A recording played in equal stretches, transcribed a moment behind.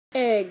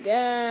Alright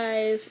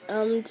guys,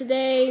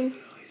 today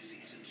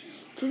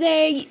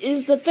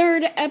is the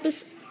third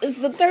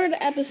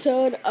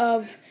episode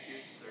of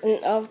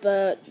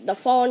the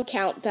Fallen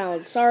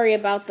Countdown. Sorry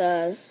about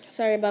the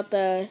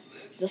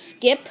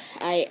skip.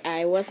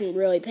 I wasn't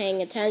really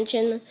paying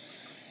attention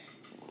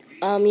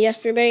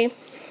yesterday.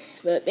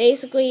 But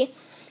basically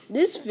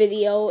this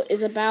video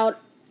is about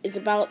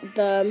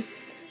the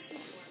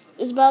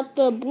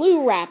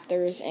Blue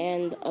Raptors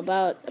and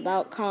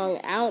about Kong.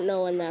 I don't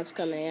know when that's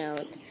coming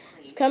out.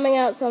 It's coming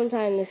out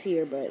sometime this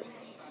year, but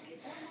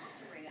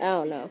I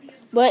don't know.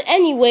 But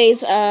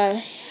anyways,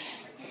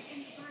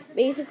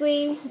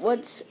 basically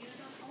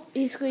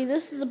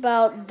this is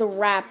about the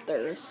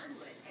Raptors.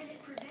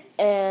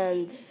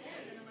 And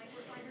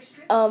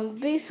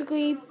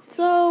basically,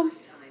 so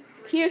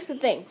here's the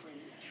thing.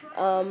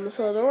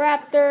 So the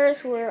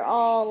Raptors were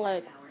all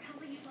like,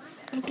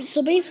 the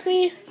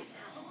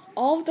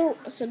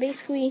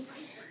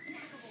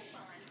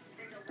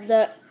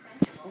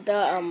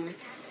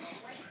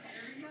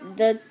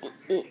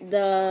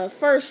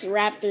first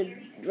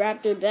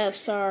Raptor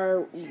deaths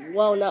are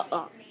well known.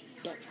 Oh,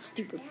 that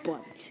stupid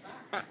bugs.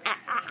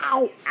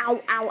 Ow.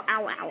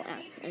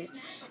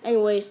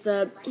 Anyways,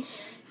 the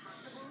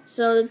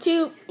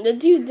two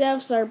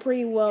deaths are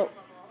pretty well.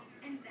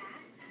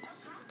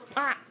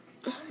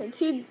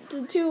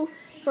 The two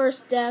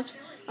first deaths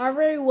are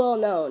very well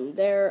known.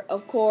 They're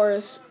of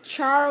course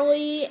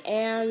Charlie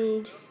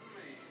and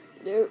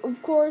Well,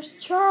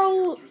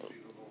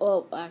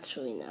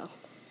 actually no.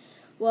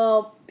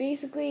 Well,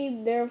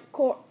 basically the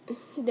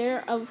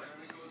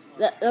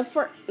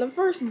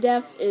first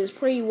death is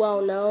pretty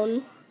well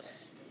known.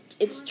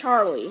 It's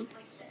Charlie,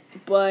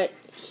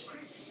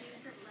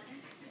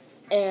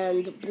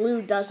 and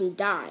Blue doesn't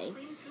die.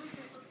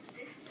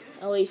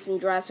 At least in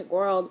Jurassic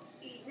World,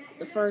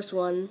 the first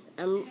one.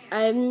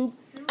 I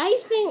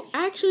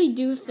actually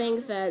do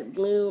think that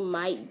Blue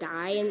might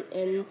die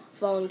in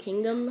Fallen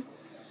Kingdom.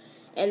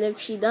 And if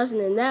she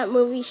doesn't in that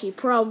movie, she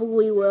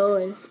probably will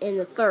in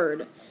the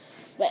third.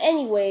 But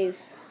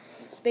anyways,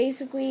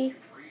 basically,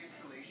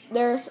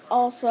 there's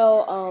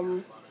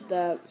also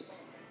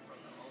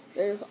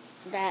there's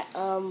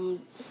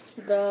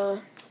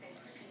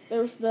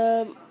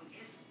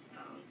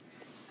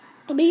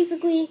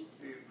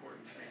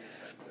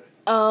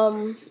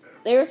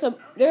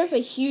a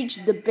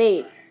huge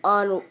debate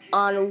on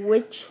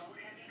which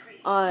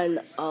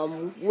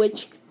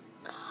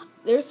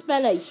there's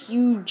been a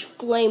huge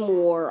flame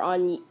war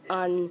on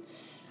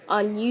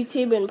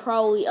YouTube and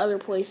probably other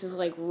places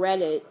like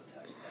Reddit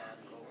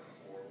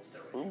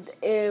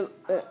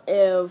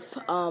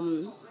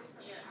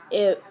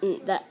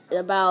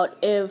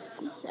about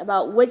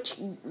which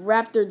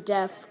Raptor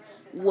death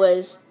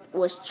was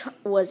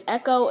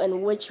Echo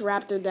and which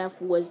Raptor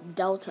death was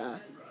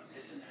Delta.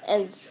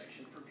 And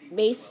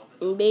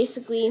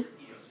basically,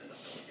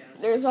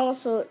 there's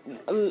also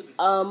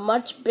a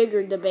much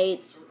bigger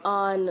debate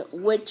on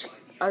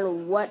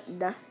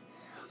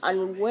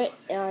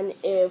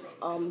if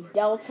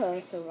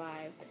Delta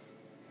survived.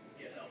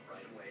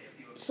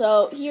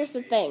 So here's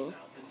the thing.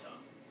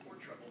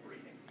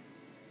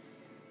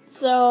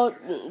 So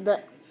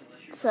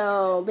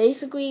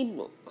basically,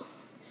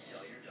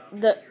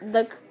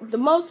 the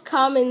most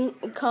common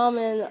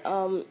agreement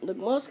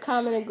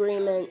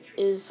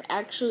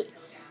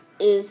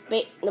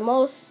the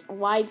most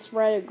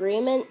widespread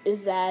agreement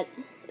is that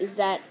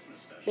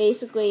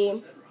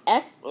basically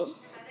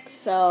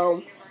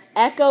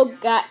Echo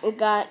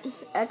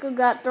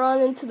got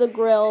thrown into the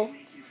grill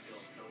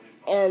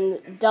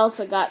and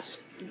Delta got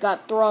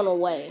thrown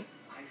away.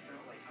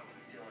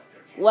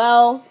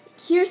 Well,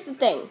 here's the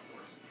thing.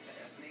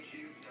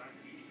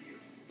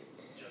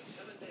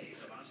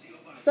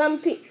 Some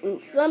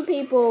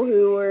people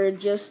who were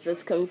just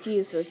as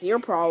confused as you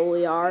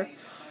probably are,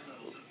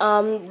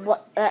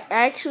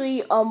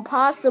 actually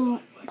paused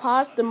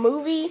the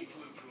movie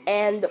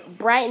and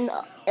brighten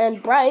up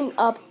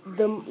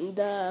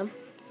the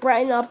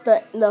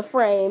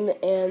frame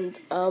and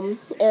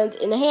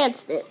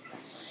enhanced it.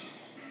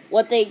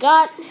 What they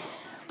got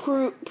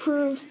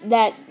proves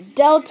that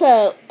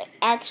Delta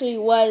actually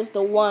was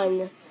the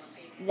one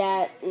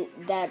that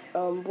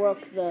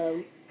broke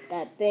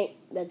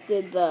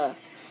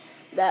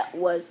that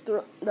was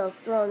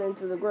thrown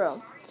into the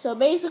grill. So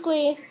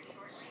basically,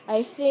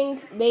 I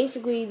think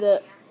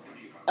the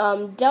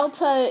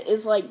Delta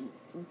is like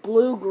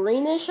blue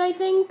greenish, I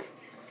think,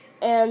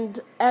 and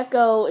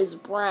Echo is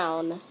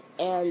brown.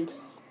 And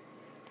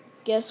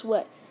guess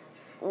what?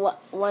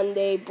 When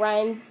they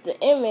brightened the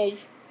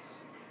image,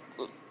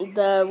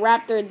 the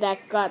Raptor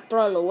that got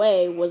thrown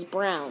away was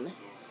brown.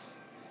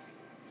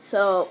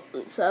 So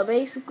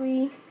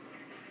basically,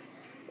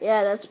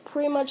 yeah, that's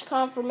pretty much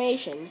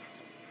confirmation.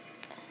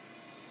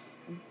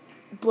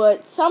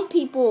 But some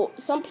people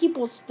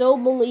still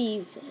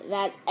believe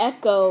that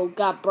Echo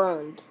got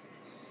burned,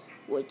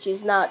 which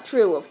is not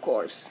true, of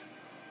course.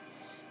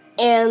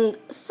 And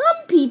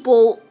some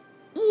people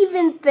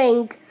even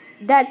think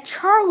that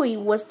Charlie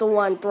was the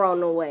one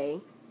thrown away,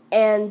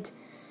 and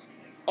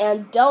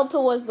and Delta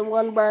was the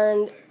one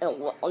burned.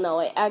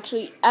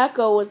 Actually,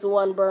 Echo was the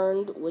one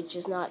burned, which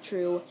is not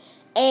true,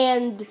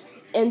 and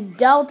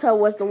Delta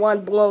was the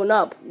one blown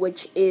up,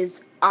 which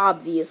is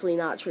obviously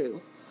not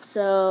true.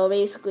 So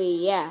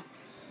basically, yeah,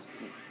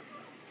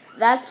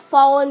 that's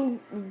Fallen.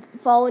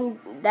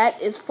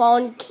 That is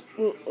Fallen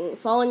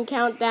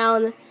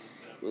Countdown,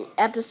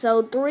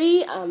 episode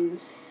 3.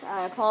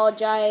 I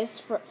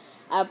apologize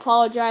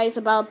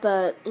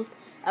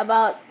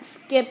about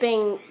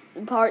skipping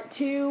part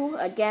 2.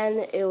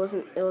 Again, it was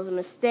a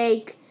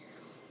mistake.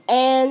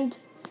 And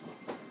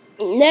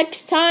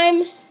next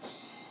time,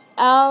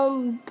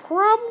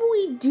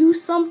 probably do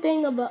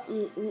something about.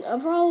 I'll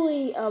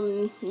probably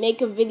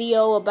make a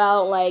video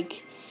about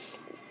like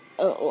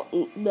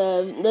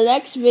the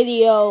next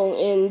video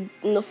in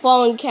the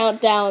Fallen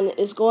Countdown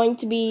is going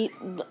to be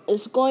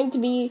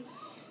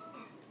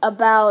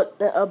about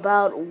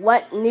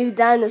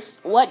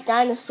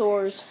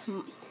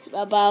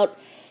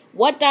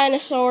what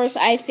dinosaurs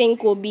I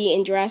think will be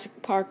in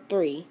Jurassic Park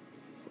 3,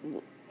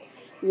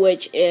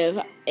 which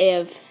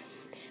if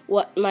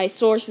what my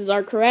sources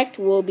are correct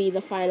will be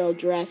the final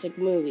Jurassic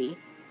movie.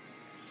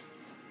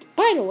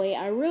 By the way,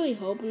 I really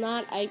hope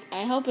not. I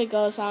hope it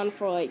goes on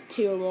for like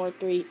two or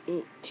three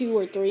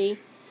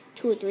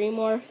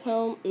more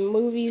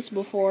movies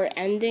before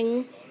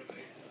ending.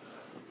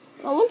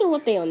 I wonder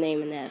what they'll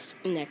name it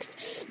next.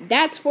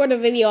 That's for the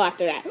video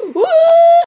after that. Woo!